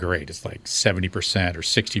not great. It's like 70% or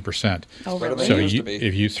 60%. Oh, really? So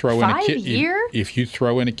if you throw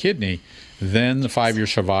in a kidney, then the 5-year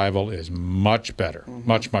survival is much better,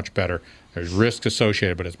 much better. There's risk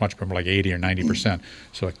associated, but it's much more like 80 or 90%.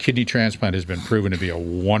 So a kidney transplant has been proven to be a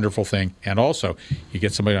wonderful thing. And also, you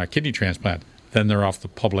get somebody on a kidney transplant, then they're off the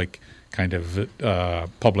public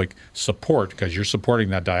public support because you're supporting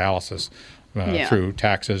that dialysis through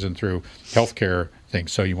taxes and through healthcare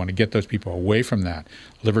things. So you want to get those people away from that.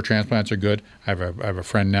 Liver transplants are good. I have a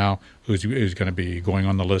friend now who's going to be going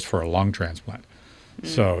on the list for a lung transplant.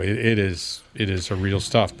 So it is a real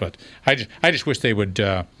stuff. But I just wish they would.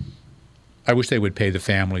 I wish they would pay the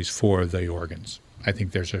families for the organs. I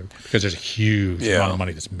think because there's a huge amount of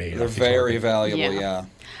money that's made. They're very valuable. Yeah.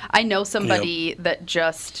 I know somebody that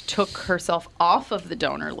just took herself off of the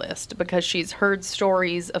donor list because she's heard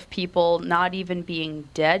stories of people not even being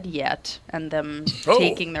dead yet and them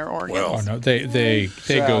taking their organs. Well, no, they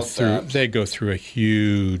go through a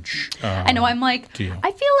huge. I know. I'm like, deal.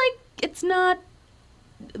 I feel like it's not.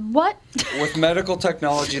 What? With medical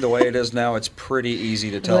technology the way it is now, it's pretty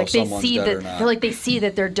easy to tell if someone's dead or not. They're like, they see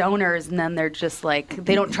that they're donors, and then they're just like,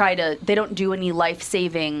 they don't do any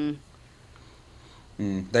life-saving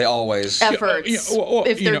they always efforts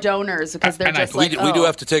if they're donors, because they're just we do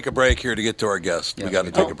have to take a break here to get to our guest. We got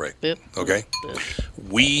to take a break. Okay?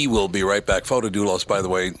 We will be right back. Photodoulos, by the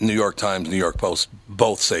way, New York Times, New York Post,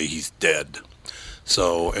 both say he's dead.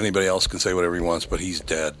 So anybody else can say whatever he wants, but he's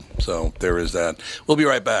dead. So there is that. We'll be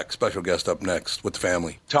right back. Special guest up next with the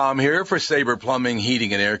family. Tom here for Sabre Plumbing,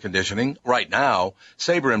 Heating, and Air Conditioning. Right now,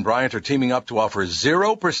 Sabre and Bryant are teaming up to offer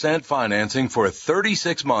 0% financing for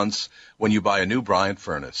 36 months when you buy a new Bryant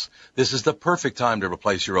furnace. This is the perfect time to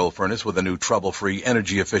replace your old furnace with a new trouble-free,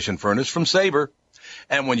 energy-efficient furnace from Sabre.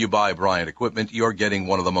 And when you buy Bryant equipment, you're getting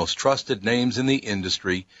one of the most trusted names in the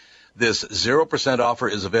industry. This 0% offer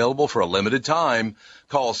is available for a limited time.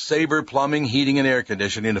 Call Sabre Plumbing, Heating, and Air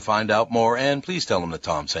Conditioning to find out more, and please tell them that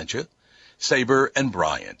Tom sent you. Sabre and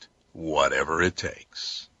Bryant, whatever it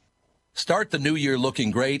takes. Start the new year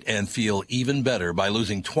looking great and feel even better by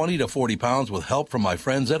losing 20 to 40 pounds with help from my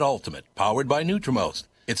friends at Ultimate, powered by Nutrimost.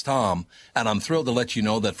 It's Tom, and I'm thrilled to let you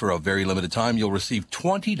know that for a very limited time, you'll receive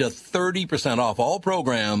 20 to 30% off all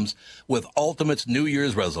programs with Ultimate's New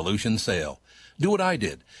Year's resolution sale. Do what I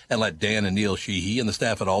did and let Dan and Neil Sheehy and the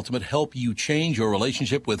staff at Ultimate help you change your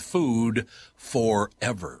relationship with food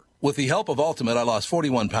forever. With the help of Ultimate, I lost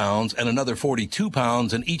 41 pounds and another 42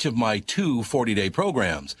 pounds in each of my 2 40-day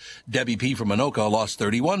programs. Debbie P. from Anoka lost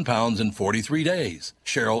 31 pounds in 43 days.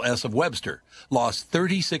 Cheryl S. of Webster lost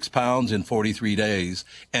 36 pounds in 43 days.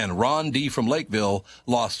 And Ron D. from Lakeville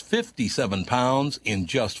lost 57 pounds in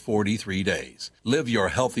just 43 days. Live your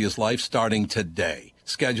healthiest life starting today.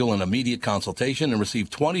 Schedule an immediate consultation and receive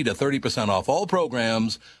 20 to 30% off all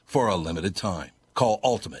programs for a limited time. Call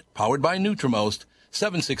Ultimate, powered by Nutrimost,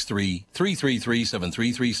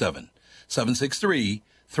 763-333-7337.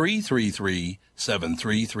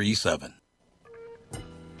 763-333-7337.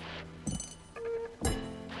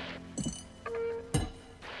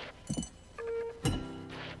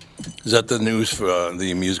 Is that the news for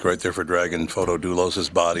the music right there for dragging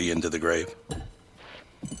Photodoulos' body into the grave?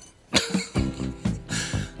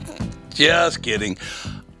 Just kidding.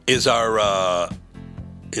 Is our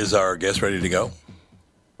guest ready to go?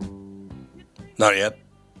 Not yet?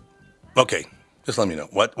 Okay. Just let me know.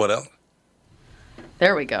 What else?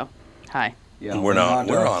 There we go. Hi. Yeah, we're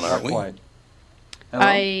on, aren't we?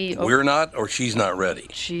 We're not, or she's not ready.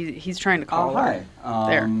 He's trying to call her. Hi.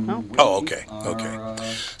 There. Okay.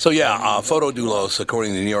 So Photodoulos,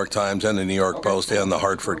 according to the New York Times and the New York Post and the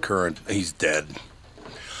Hartford Courant, he's dead.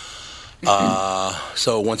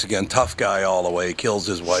 So once again, tough guy all the way, kills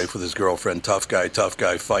his wife with his girlfriend, tough guy,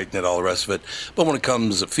 fighting it, all the rest of it. But when it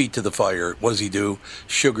comes feet to the fire, what does he do?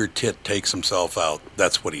 Sugar tit takes himself out.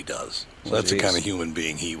 That's what he does. So that's the kind of human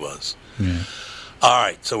being he was. Yeah. All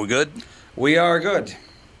right, so we good? We are good.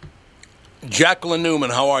 Jacqueline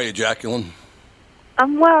Newman, how are you, Jacqueline?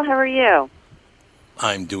 I'm well. How are you?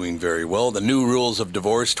 I'm doing very well. The new rules of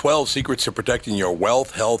divorce, 12 secrets to protecting your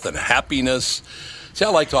wealth, health, and happiness. See, I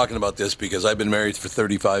like talking about this because I've been married for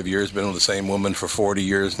 35 years, been with the same woman for 40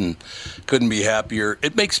 years, and couldn't be happier.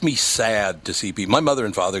 It makes me sad to see people. My mother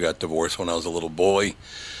and father got divorced when I was a little boy.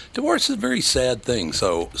 Divorce is a very sad thing.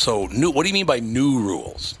 So new. What do you mean by new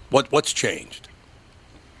rules? What's changed?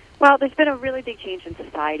 Well, there's been a really big change in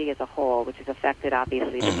society as a whole, which has affected,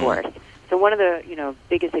 obviously, divorce. So one of the,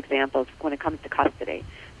 biggest examples when it comes to custody.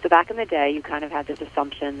 So back in the day, you kind of had this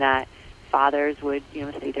assumption that fathers would,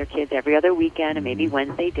 see their kids every other weekend and maybe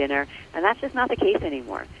Wednesday dinner, and that's just not the case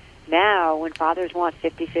anymore. Now, when fathers want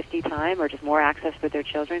 50-50 time or just more access with their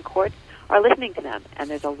children, courts are listening to them, and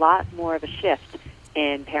there's a lot more of a shift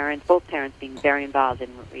in both parents being very involved in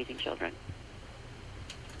raising children.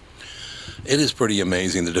 It is pretty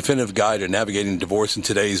amazing. The definitive guide to navigating divorce in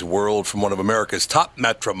today's world from one of America's top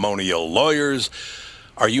matrimonial lawyers.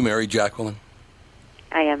 Are you married, Jacqueline?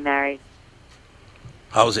 I am married.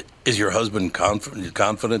 How is it? Is your husband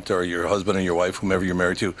confident, or your husband and your wife, whomever you're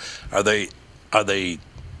married to, are they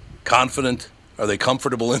confident? Are they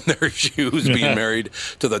comfortable in their shoes being married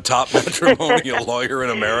to the top matrimonial lawyer in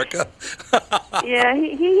America? Yeah,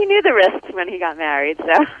 he knew the risks when he got married,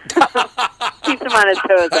 so keeps him on his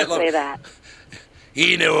toes, let's say that.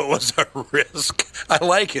 He knew it was a risk. I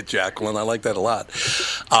like it, Jacqueline. I like that a lot.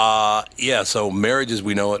 So marriage as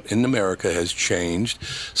we know it in America has changed.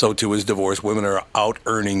 So too is divorce. Women are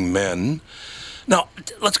out-earning men. Now,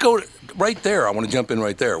 let's go right there. I want to jump in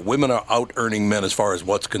right there. Women are out-earning men as far as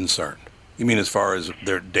what's concerned. You mean as far as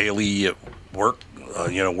their daily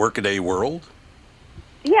work-a-day world?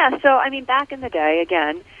 Yeah, so, back in the day,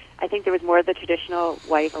 again, I think there was more of the traditional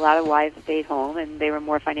wife. A lot of wives stayed home, and they were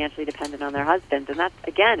more financially dependent on their husbands. And that,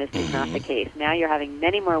 again, is just not the case. Now you're having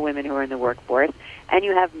many more women who are in the workforce, and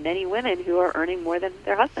you have many women who are earning more than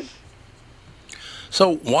their husbands.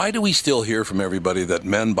 So why do we still hear from everybody that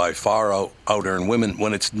men by far out-earn women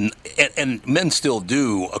when it's and men still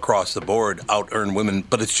do across the board out-earn women,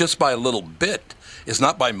 but it's just by a little bit. It's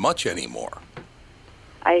not by much anymore.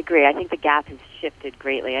 I agree. I think the gap has shifted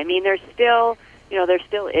greatly. There's still, there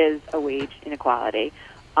still is a wage inequality,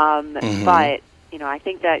 but I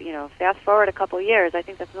think that fast forward a couple of years, I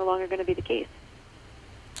think that's no longer going to be the case.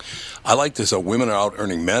 I like this. Women are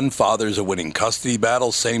out-earning men. Fathers are winning custody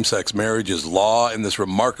battles. Same-sex marriage is law in this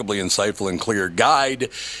remarkably insightful and clear guide.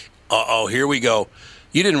 Here we go.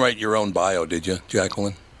 You didn't write your own bio, did you,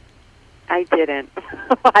 Jacqueline? I didn't.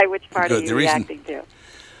 Which part are you reacting to?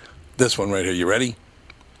 This one right here. You ready?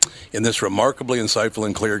 In this remarkably insightful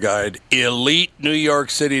and clear guide, elite New York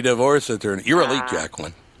City divorce attorney. You're elite,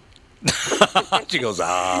 Jacqueline. She goes,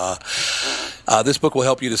 this book will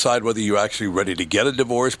help you decide whether you're actually ready to get a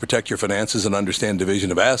divorce, protect your finances, and understand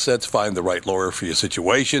division of assets, find the right lawyer for your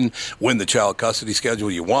situation, win the child custody schedule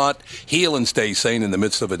you want, heal and stay sane in the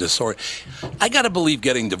midst of a disorder. I got to believe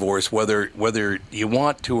getting divorced, whether you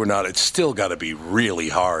want to or not, it's still got to be really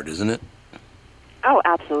hard, isn't it? Oh,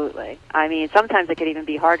 absolutely. Sometimes it could even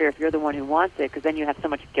be harder if you're the one who wants it, because then you have so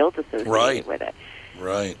much guilt associated with it.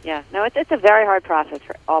 Right. Yeah. No, it's a very hard process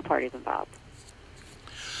for all parties involved.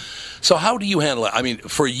 So how do you handle it?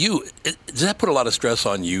 For you, does that put a lot of stress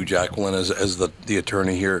on you, Jacqueline, as the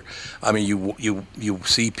attorney here? You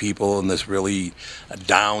see people in this really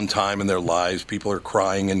down time in their lives. People are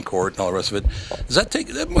crying in court and all the rest of it.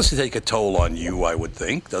 That must take a toll on you, I would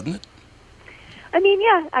think, doesn't it?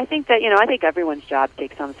 Yeah. I think that, I think everyone's job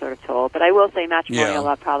takes some sort of toll. But I will say matrimonial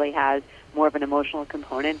law probably has more of an emotional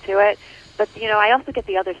component to it. But, I also get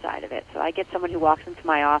the other side of it. So I get someone who walks into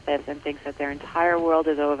my office and thinks that their entire world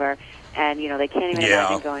is over and, they can't even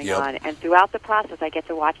imagine going on. And throughout the process, I get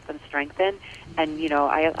to watch them strengthen. And,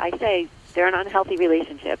 I say they're in unhealthy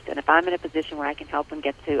relationships. And if I'm in a position where I can help them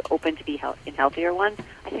get to open to be in healthier ones,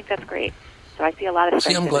 I think that's great. So I see a lot of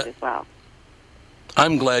strength in it as well.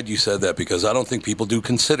 I'm glad you said that because I don't think people do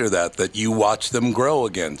consider that you watch them grow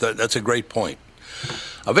again. That's a great point.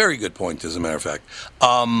 A very good point, as a matter of fact.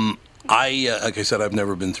 Like I said, I've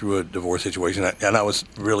never been through a divorce situation, and I was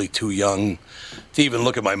really too young to even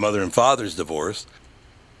look at my mother and father's divorce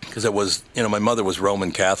because it was, my mother was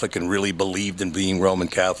Roman Catholic and really believed in being Roman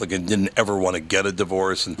Catholic and didn't ever want to get a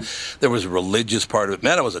divorce, and there was a religious part of it.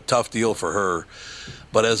 Man, it was a tough deal for her.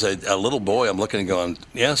 But as a little boy, I'm looking and going,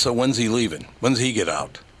 yeah, so when's he leaving? When's he get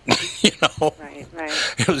out? Right.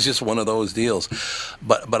 It was just one of those deals.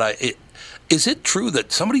 Is it true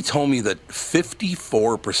that somebody told me that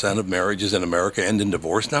 54% of marriages in America end in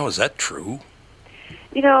divorce now? Is that true?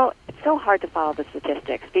 It's so hard to follow the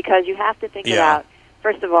statistics because you have to think about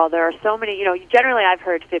first of all, there are so many, generally I've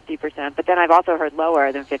heard 50%, but then I've also heard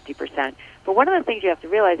lower than 50%. But one of the things you have to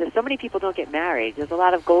realize is so many people don't get married. There's a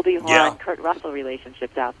lot of Goldie Hawn and Kurt Russell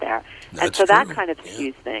relationships out there. And so that kind of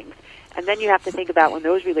skews things. And then you have to think about when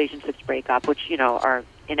those relationships break up, which, are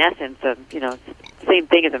in essence, same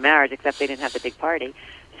thing as a marriage, except they didn't have the big party.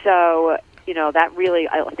 So, that really,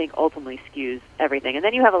 I think, ultimately skews everything. And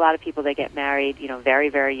then you have a lot of people that get married, very,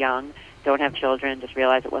 very young, don't have children, just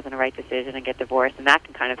realize it wasn't a right decision and get divorced, and that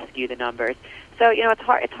can kind of skew the numbers. So,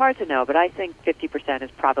 it's hard to know, but I think 50%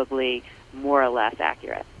 is probably more or less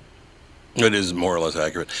accurate. It is more or less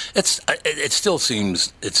accurate. It still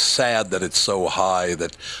seems, it's sad that it's so high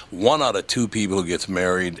that 1 out of 2 people who gets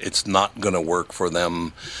married, it's not going to work for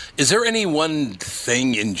them. Is there any one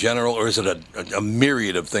thing in general, or is it a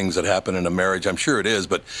myriad of things that happen in a marriage? I'm sure it is,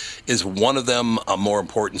 but is one of them a more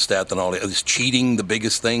important stat than all the others? Is cheating the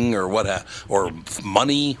biggest thing, or or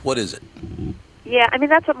money? What is it? Yeah, I mean,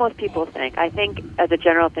 that's what most people think. I think as a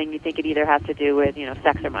general thing, you think it either has to do with,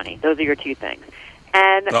 sex or money. Those are your 2 things.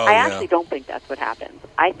 And I actually don't think that's what happens.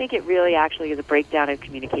 I think it really actually is a breakdown of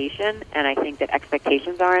communication, and I think that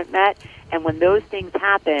expectations aren't met. And when those things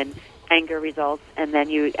happen, anger results, and then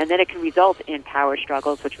it can result in power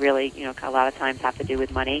struggles, which really, a lot of times have to do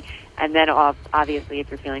with money. And then obviously, if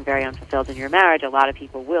you're feeling very unfulfilled in your marriage, a lot of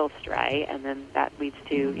people will stray, and then that leads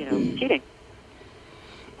to, cheating.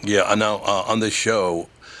 Yeah, I know. On this show,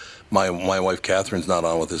 my wife Catherine's not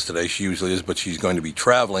on with us today. She usually is, but she's going to be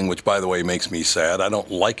traveling, which, by the way, makes me sad. I don't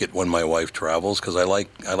like it when my wife travels because I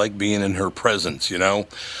like being in her presence.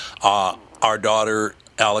 Our daughter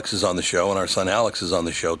Alex is on the show, and our son Alex is on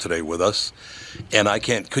the show today with us. And I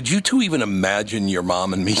can't. Could you two even imagine your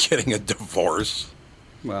mom and me getting a divorce?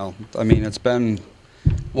 Well, I mean, it's been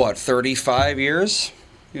 35 years.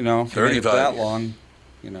 If you made it that long,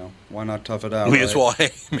 why not tough it out? May as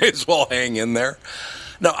well hang in there.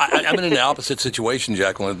 No, I'm in an opposite situation,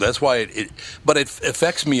 Jacqueline. That's why but it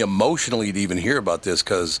affects me emotionally to even hear about this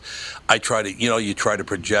because I try to, you try to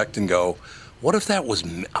project and go, what if that was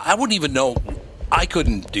me? I wouldn't even know. I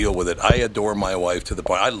couldn't deal with it. I adore my wife to the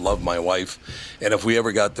point. I love my wife. And if we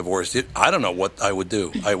ever got divorced, I don't know what I would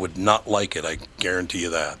do. I would not like it. I guarantee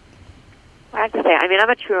you that. I have to say, I'm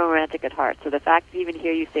a true romantic at heart. So the fact to even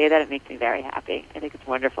hear you say that, it makes me very happy. I think it's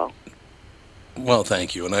wonderful. Well,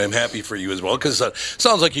 thank you, and I am happy for you as well, because it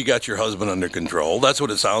sounds like you got your husband under control. That's what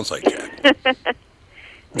it sounds like, Jack.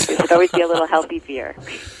 There should always be a little healthy fear.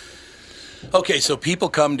 Okay, so people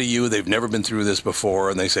come to you, they've never been through this before,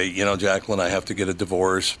 and they say, Jacqueline, I have to get a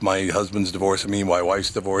divorce. My husband's divorcing me, my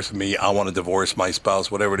wife's divorcing me, I want to divorce my spouse,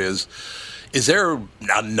 whatever it is. Is there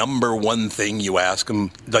a number one thing you ask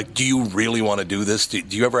them? Like, do you really want to do this? Do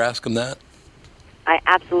you ever ask them that? I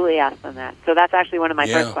absolutely ask them that. So that's actually one of my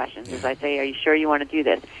first questions is I say, are you sure you want to do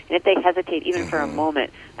this? And if they hesitate even for a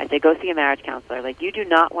moment, I say, go see a marriage counselor. Like, you do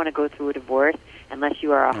not want to go through a divorce unless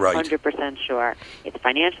you are 100% sure. It's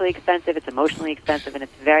financially expensive, it's emotionally expensive, and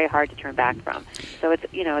it's very hard to turn back from. So it's,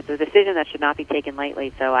 it's a decision that should not be taken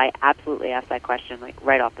lightly. So I absolutely ask that question,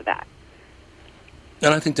 right off the bat.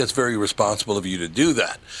 And I think that's very responsible of you to do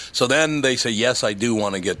that. So then they say, yes, I do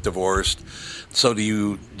want to get divorced. So do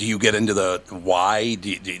you get into the why?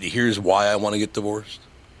 Here's why I want to get divorced?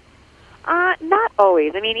 Not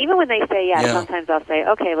always. I mean, even when they say yes, sometimes I'll say,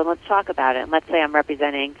 okay, well, let's talk about it. And let's say I'm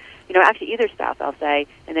representing, actually either spouse, I'll say,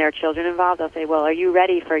 and there are children involved, I'll say, well, are you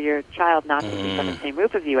ready for your child not to sleep on the same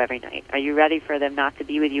roof with you every night? Are you ready for them not to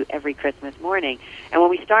be with you every Christmas morning? And when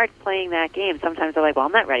we start playing that game, sometimes they're like, well,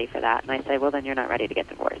 I'm not ready for that. And I say, well, then you're not ready to get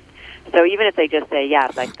divorced. So even if they just say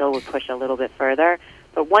yes, I still would push a little bit further.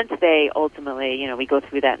 But once they ultimately, we go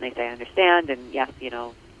through that and they say, I understand, and yes,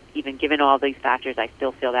 even given all these factors, I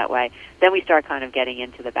still feel that way. Then we start kind of getting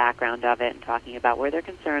into the background of it and talking about where their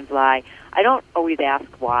concerns lie. I don't always ask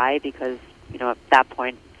why because, at that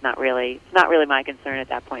point, it's not really my concern at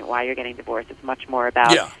that point why you're getting divorced. It's much more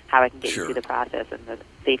about how I can get you through the process in the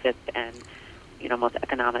safest and, most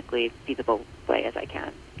economically feasible way as I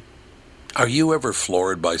can. Are you ever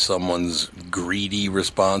floored by someone's greedy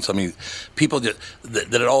response? I mean, people that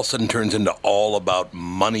it all of a sudden turns into all about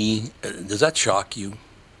money. Does that shock you?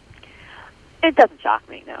 It doesn't shock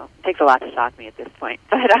me, no. It takes a lot to shock me at this point.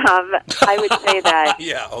 But I would say that...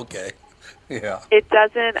 Yeah, okay. Yeah. It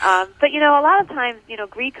doesn't... but, a lot of times,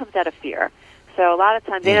 greed comes out of fear. So a lot of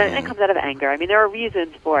times, it comes out of anger. I mean, there are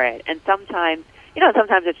reasons for it. And sometimes,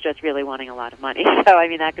 sometimes it's just really wanting a lot of money. So, I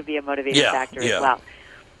mean, that could be a motivating factor as well.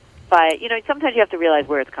 But, sometimes you have to realize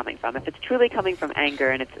where it's coming from. If it's truly coming from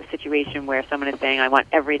anger and it's a situation where someone is saying, I want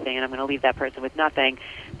everything and I'm going to leave that person with nothing,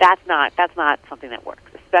 that's not something that works.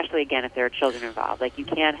 especially, again, if there are children involved. Like, you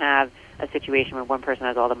can't have a situation where one person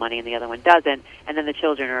has all the money and the other one doesn't, and then the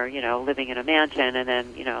children are, living in a mansion and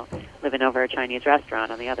then, living over a Chinese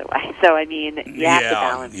restaurant on the other way. So, I mean, you have to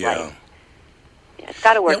balance life. Yeah, it's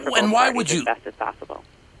got to work for both parties as best as possible.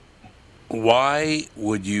 Why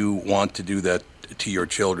would you want to do that to your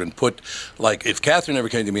children? If Catherine ever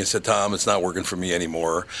came to me and said, Tom, it's not working for me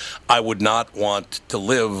anymore, I would not want to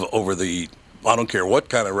live over I don't care what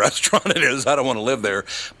kind of restaurant it is, I don't want to live there.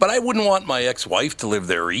 But I wouldn't want my ex-wife to live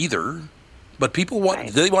there either. But people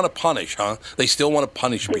they want to punish, huh? They still want to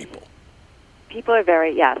punish people. People are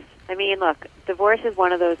yes. I mean, look, divorce is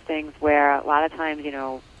one of those things where a lot of times,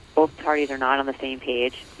 both parties are not on the same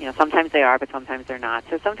page. Sometimes they are, but sometimes they're not.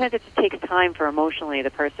 So sometimes it just takes time for emotionally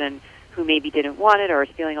the person who maybe didn't want it or is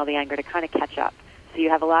feeling all the anger to kind of catch up. So you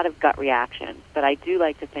have a lot of gut reactions. But I do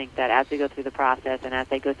like to think that as they go through the process and as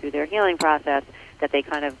they go through their healing process, that they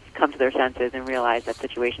kind of come to their senses and realize that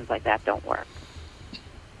situations like that don't work.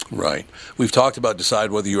 Right. We've talked about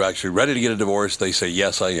decide whether you're actually ready to get a divorce. They say,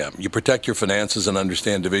 yes, I am. You protect your finances and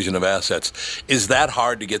understand division of assets. Is that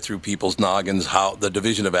hard to get through people's noggins, how the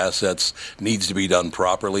division of assets needs to be done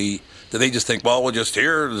properly? Do they just think, well,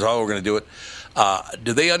 here's how we're going to do it?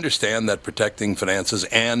 Do they understand that protecting finances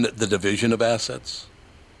and the division of assets?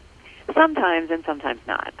 Sometimes and sometimes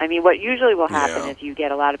not. I mean, what usually will happen is you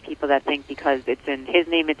get a lot of people that think because it's in his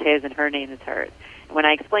name it's his and her name is hers. When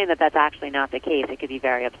I explain that that's actually not the case, it could be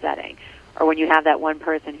very upsetting. Or when you have that one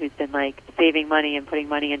person who's been saving money and putting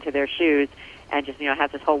money into their shoes and just has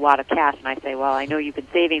this whole wad of cash, and I say, well, I know you've been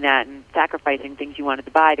saving that and sacrificing things you wanted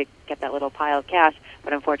to buy to get that little pile of cash,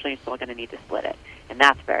 but unfortunately you're still going to need to split it, and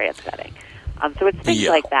that's very upsetting. So it's things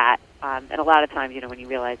like that, and a lot of times, when you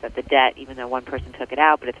realize that the debt, even though one person took it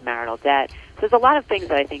out, but it's marital debt, so there's a lot of things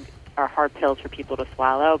that I think are hard pills for people to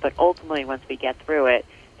swallow, but ultimately once we get through it,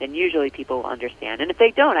 then usually people will understand. And if they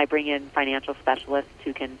don't, I bring in financial specialists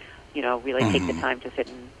who can, really take the time to sit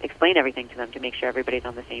and explain everything to them to make sure everybody's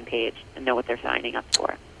on the same page and know what they're signing up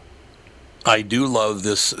for. I do love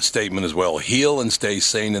this statement as well. Heal and stay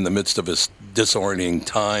sane in the midst of this disorienting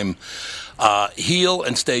time. Heal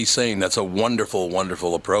and stay sane. That's a wonderful,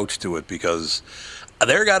 wonderful approach to it because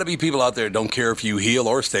there got to be people out there that don't care if you heal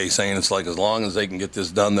or stay sane. It's like as long as they can get this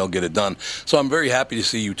done, they'll get it done. So I'm very happy to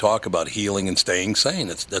see you talk about healing and staying sane.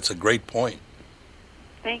 That's a great point.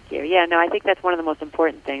 Thank you. Yeah, no, I think that's one of the most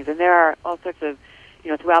important things. And there are all sorts of,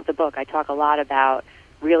 throughout the book, I talk a lot about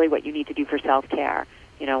really what you need to do for self-care.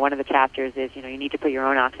 One of the chapters is, you need to put your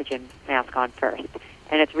own oxygen mask on first.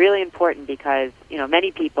 And it's really important because,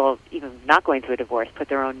 many people, even not going through a divorce, put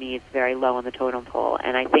their own needs very low on the totem pole.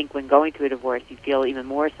 And I think when going through a divorce, you feel even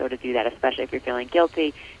more so to do that, especially if you're feeling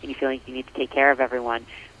guilty and you feel like you need to take care of everyone.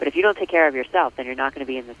 But if you don't take care of yourself, then you're not going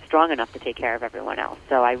to be strong enough to take care of everyone else.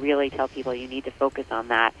 So I really tell people you need to focus on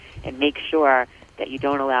that and make sure that you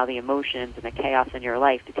don't allow the emotions and the chaos in your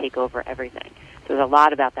life to take over everything. So there's a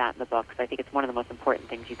lot about that in the book, because I think it's one of the most important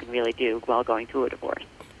things you can really do while going through a divorce.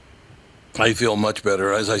 I feel much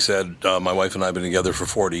better. As I said, my wife and I have been together for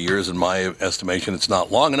 40 years. In my estimation, it's not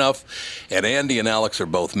long enough. And Andy and Alex are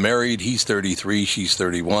both married. He's 33, she's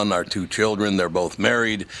 31. Our 2 children, they're both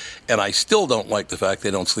married. And I still don't like the fact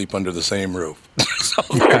they don't sleep under the same roof. So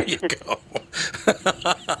there you go.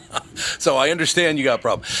 So I understand you got a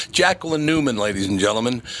problem. Jacqueline Newman, ladies and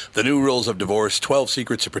gentlemen, The New Rules of Divorce, 12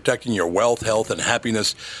 Secrets to Protecting Your Wealth, Health, and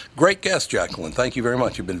Happiness. Great guest, Jacqueline. Thank you very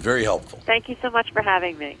much. You've been very helpful. Thank you so much for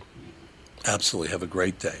having me. Absolutely. Have a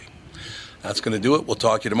great day. That's going to do it. We'll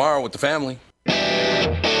talk to you tomorrow with the family.